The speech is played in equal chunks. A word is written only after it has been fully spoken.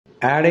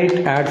Add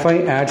 8, add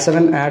 5, add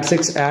 7, add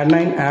 6, add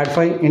 9, add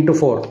 5 into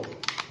 4.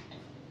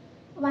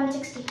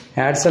 160.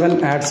 Add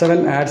 7, add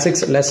 7, add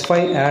 6, less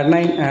 5, add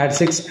 9, add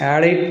 6,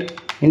 add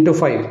 8 into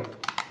 5.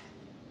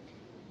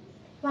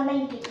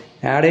 190.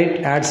 Add 8,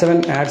 add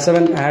 7, add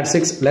 7, add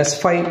 6,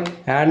 less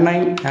 5, add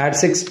 9, add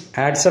 6,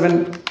 add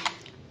 7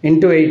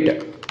 into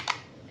 8.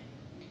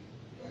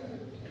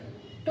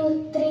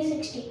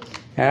 360.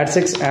 Add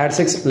 6, add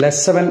 6,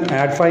 less 7,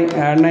 add 5,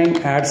 add 9,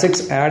 add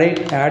 6, add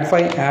 8, add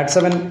 5, add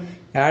 7,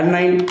 add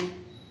 9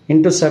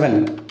 into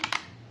 7.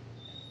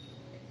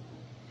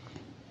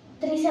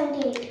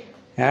 378.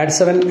 Add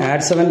 7,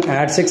 add 7,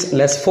 add 6,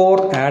 less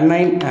 4, add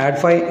 9, add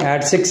 5,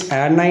 add 6,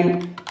 add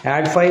 9,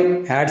 add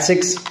 5, add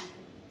 6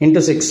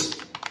 into 6.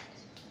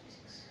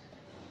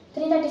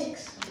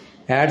 336.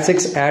 Add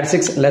 6, add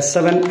 6, less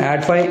 7,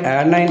 add 5,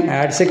 add 9,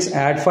 add 6,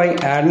 add 5,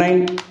 add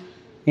 9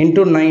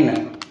 into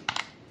 9.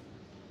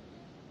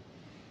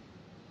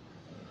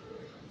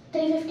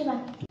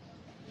 351.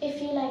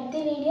 If you like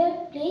the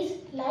video, please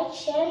like,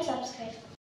 share and subscribe.